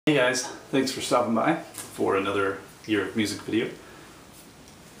Hey guys, thanks for stopping by for another Year of Music video.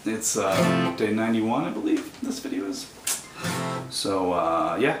 It's day 91, I believe this video is.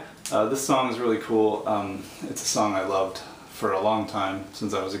 So this song is really cool. It's a song I loved for a long time,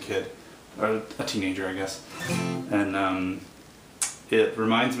 since I was a kid, or a teenager I guess. And it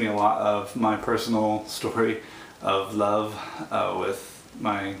reminds me a lot of my personal story of love with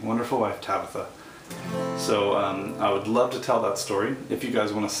my wonderful wife Tabitha. So I would love to tell that story. If you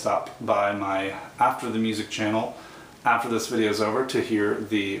guys want to stop by my After the Music channel after this video is over to hear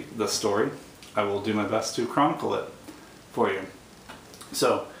the story, I will do my best to chronicle it for you.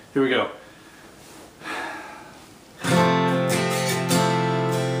 So here we go.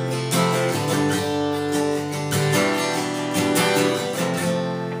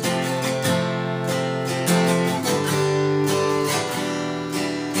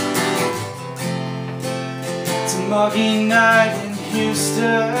 Muggy night in Houston,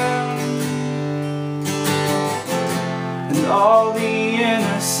 and all the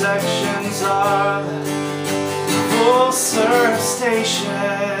intersections are full service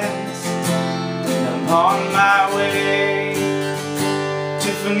stations, and I'm on my way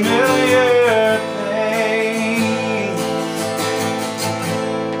to familiar pain.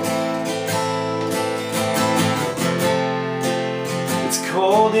 It's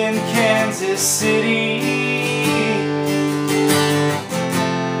cold in Kansas City,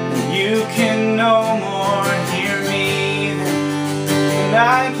 can no more hear me, and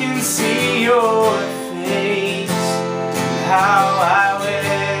I can see your face. And how I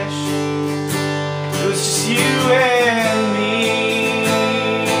wish it was just you and me.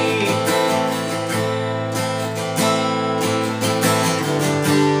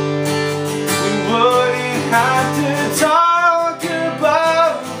 We wouldn't have to talk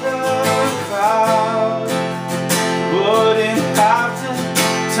about the crowd, wouldn't have to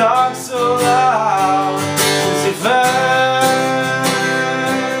talk so loud, as if I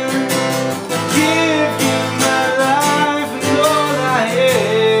give you my life and all I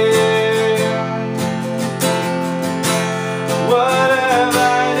am. What have I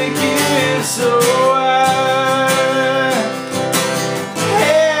to give, so I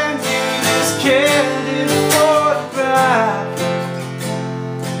hand you this candid photograph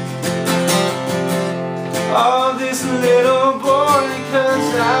of this little boy, 'cause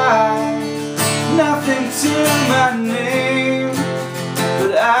nothing to my name,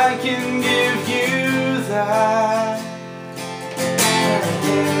 but I can give you that.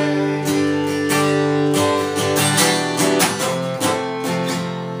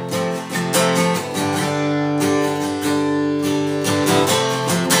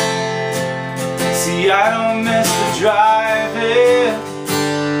 See, I don't miss the driving,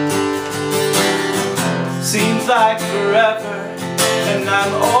 seems like forever, and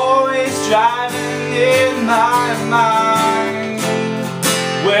I'm always driving in my mind,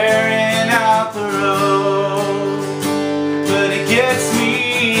 wearing out the road, but it gets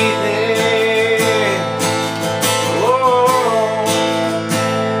me there. Oh,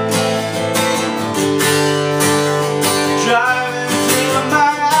 driving till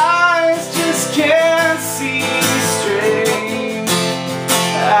my eyes just can't see straight.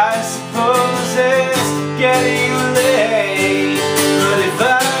 I suppose it's getting late, but if I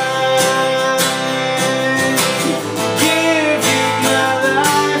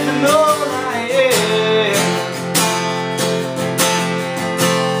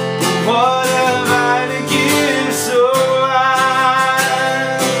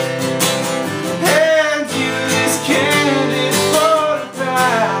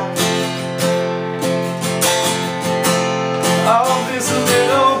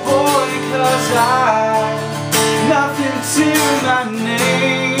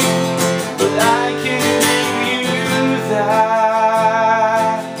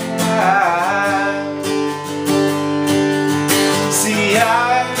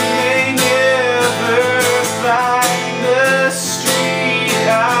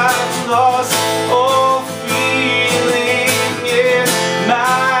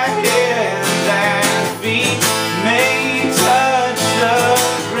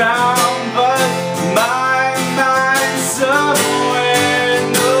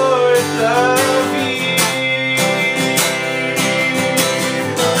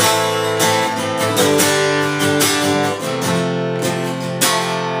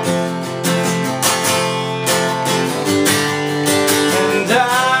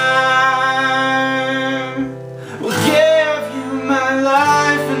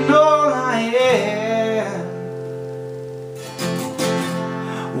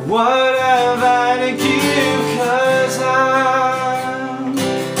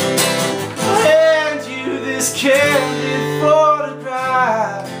candid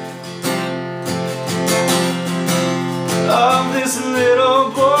photograph of this little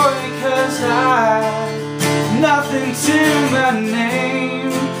boy, 'cause nothing to my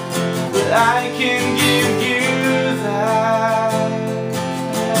name, but I can give you that.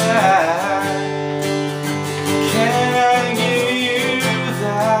 Can I give you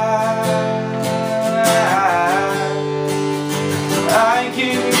that? I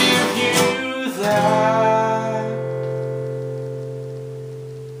can give you that.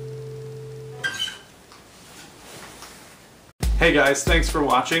 Hey guys, thanks for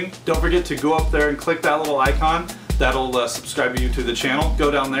watching. Don't forget to go up there and click that little icon. That'll subscribe you to the channel.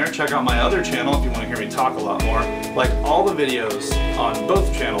 Go down there, check out my other channel if you want to hear me talk a lot more. Like all the videos on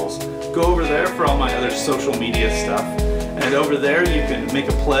both channels. Go over there for all my other social media stuff. And over there you can make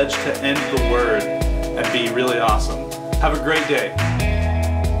a pledge to end the word and be really awesome. Have a great day.